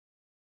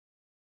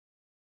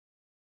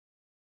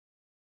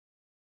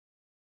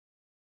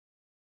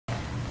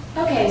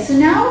Okay, so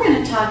now we're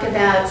going to talk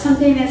about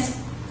something that's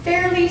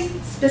fairly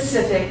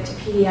specific to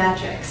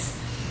pediatrics.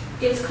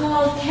 It's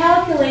called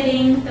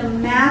calculating the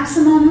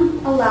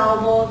maximum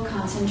allowable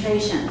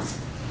concentrations.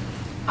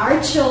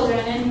 Our children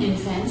and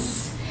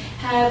infants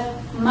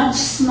have much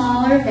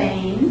smaller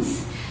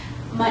veins,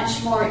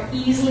 much more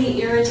easily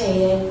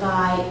irritated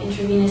by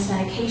intravenous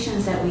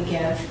medications that we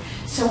give.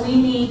 So we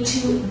need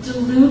to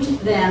dilute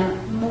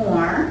them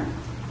more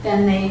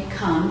than they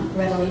come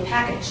readily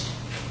packaged.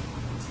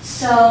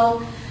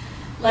 So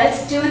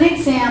let's do an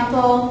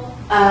example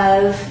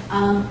of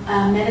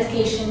a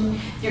medication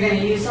you're going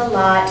to use a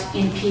lot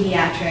in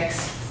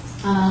pediatrics,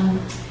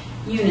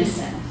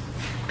 Unison.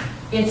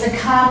 It's a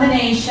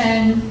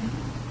combination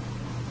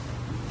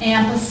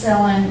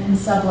ampicillin and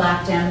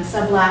sublactam.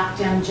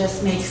 Sublactam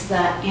just makes the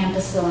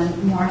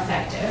ampicillin more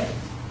effective.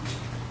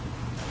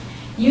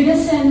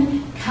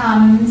 Unison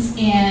comes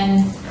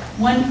in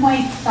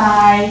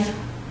 1.5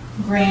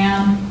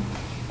 gram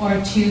or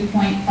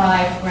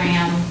 2.5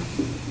 gram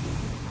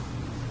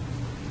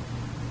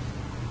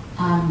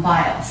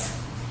vials.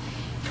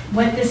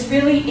 What this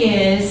really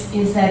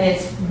is that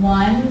it's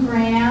 1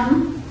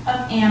 gram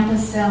of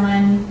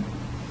ampicillin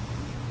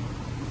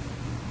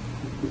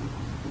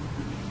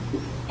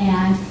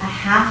and a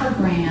half a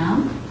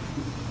gram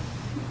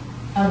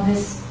of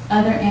this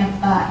other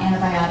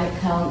antibiotic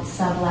called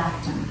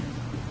sublactam.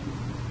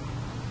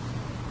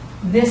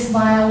 This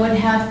vial would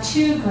have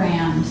 2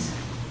 grams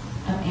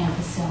of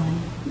ampicillin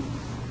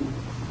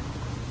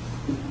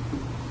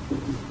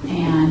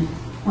and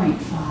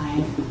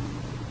 0.5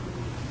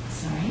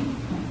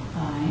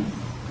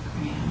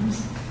 grams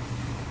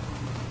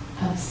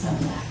of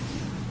sublactam.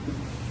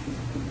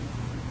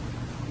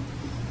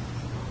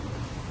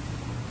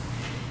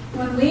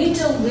 When we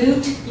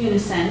dilute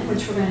Unison,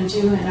 which we're going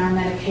to do in our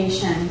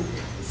medication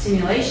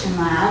simulation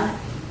lab,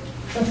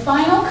 the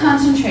final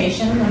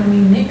concentration when we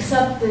mix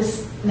up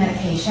this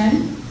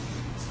medication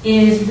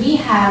is we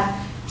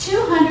have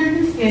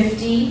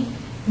 250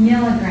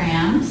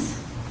 milligrams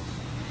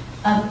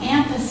of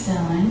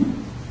ampicillin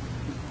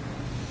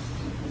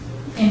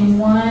in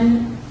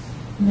 1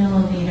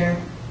 milliliter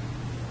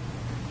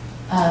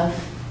of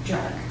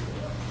drug.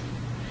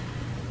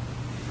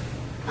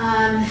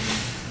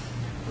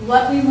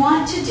 What we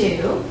want to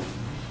do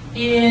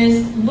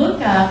is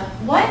look up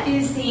what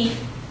is the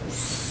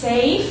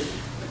safe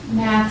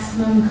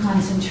maximum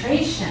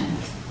concentration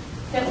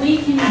that we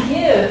can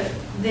give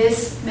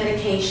this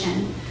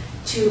medication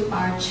to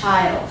our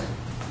child.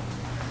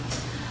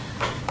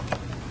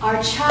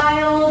 Our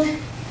child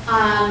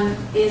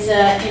is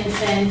an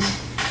infant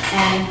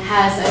and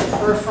has a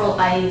peripheral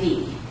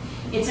IV.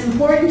 It's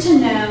important to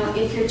know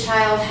if your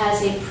child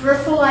has a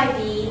peripheral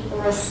IV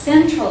or a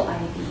central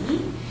IV,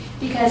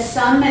 because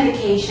some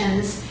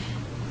medications,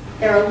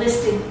 there are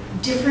listed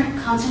different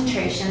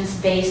concentrations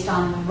based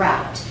on the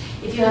route.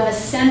 If you have a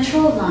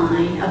central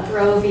line, a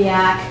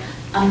Broviac,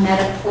 a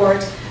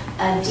Metaport,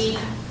 a deep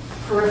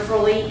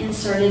peripherally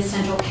inserted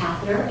central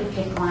catheter, a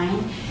PICC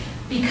line,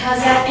 because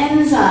that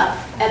ends up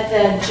at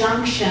the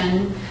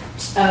junction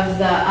of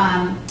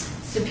the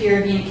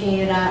superior vena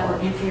cava or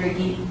inferior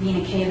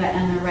vena cava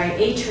and the right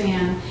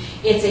atrium,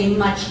 it's a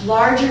much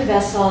larger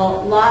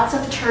vessel, lots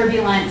of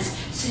turbulence,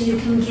 so you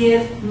can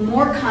give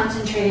more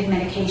concentrated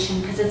medication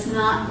because it's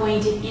not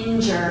going to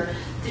injure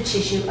the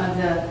tissue of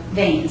the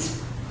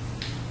veins.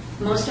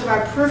 Most of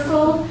our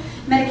peripheral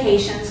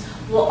medications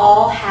will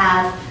all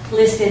have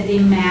listed the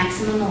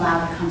maximum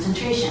allowed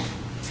concentration.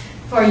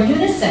 For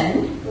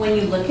Unison, when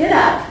you look it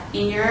up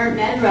in your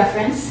med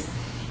reference,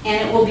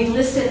 and it will be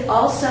listed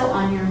also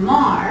on your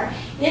MAR,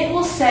 it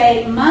will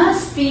say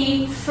must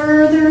be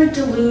further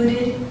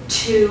diluted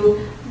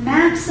to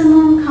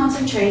maximum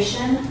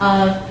concentration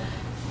of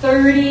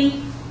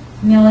 30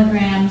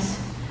 milligrams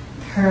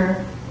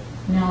per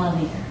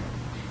milliliter.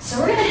 So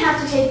we're going to have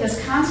to take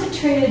this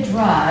concentrated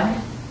drug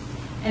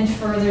and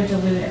further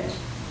dilute it.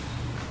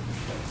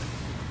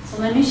 So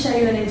let me show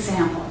you an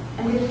example.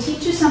 I'm going to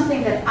teach you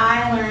something that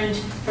I learned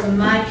from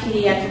my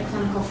pediatric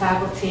clinical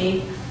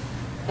faculty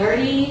 4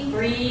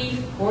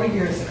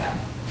 years ago.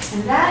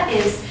 And that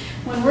is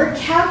when we're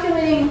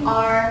calculating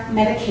our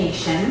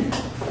medication,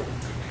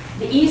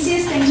 the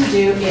easiest thing to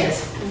do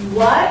is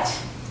what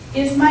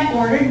is my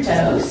ordered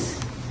dose,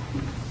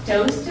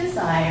 dose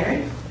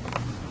desired,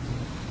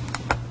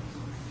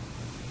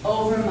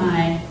 over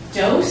my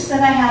dose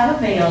that I have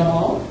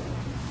available,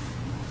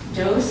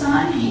 dose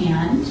on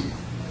hand,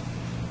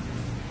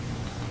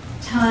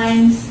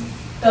 times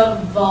the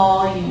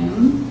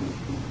volume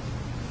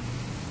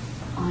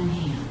on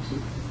hand.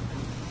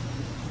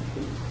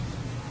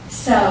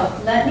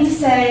 So let me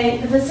say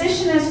the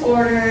physician has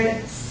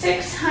ordered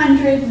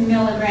 600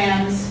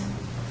 milligrams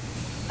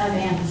of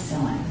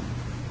ampicillin.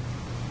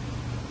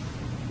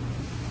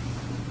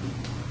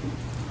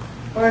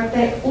 Or if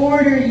they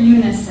order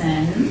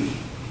Unison,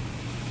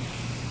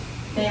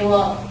 they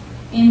will,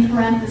 in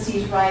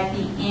parentheses, write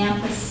the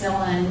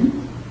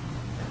ampicillin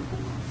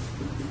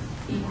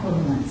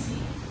equivalency.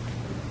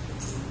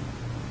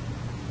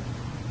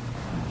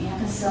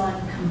 Ampicillin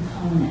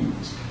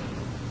component.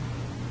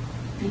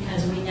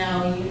 because we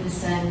know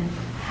Unison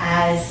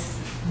has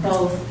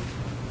both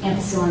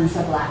ampicillin and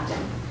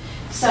subalactin.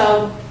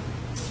 So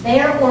they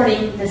are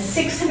ordering the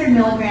 600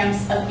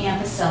 milligrams of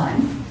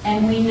ampicillin,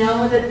 and we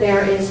know that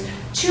there is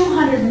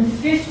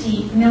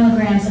 250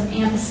 milligrams of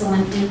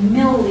ampicillin in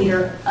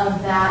milliliter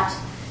of that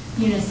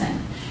Unison.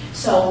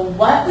 So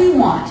what we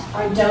want,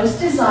 our dose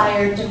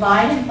desired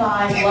divided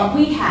by what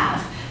we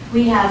have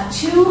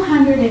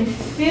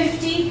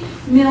 250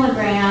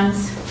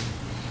 milligrams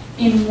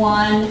in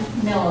 1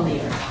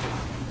 milliliter.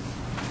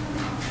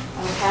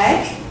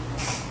 Okay?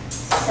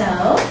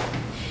 So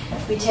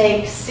we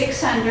take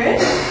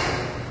 600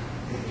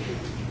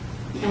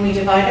 and we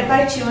divide it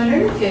by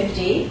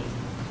 250.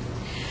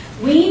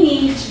 We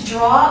need to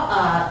draw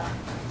up,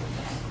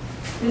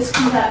 this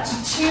comes up to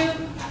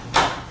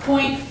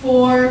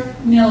 2.4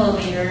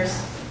 milliliters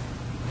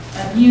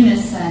of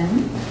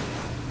Unison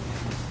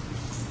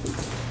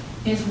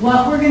is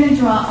what we're going to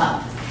draw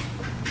up.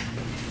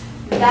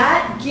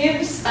 That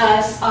gives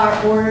us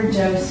our ordered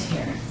dose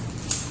here.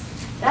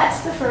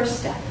 That's the first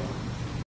step.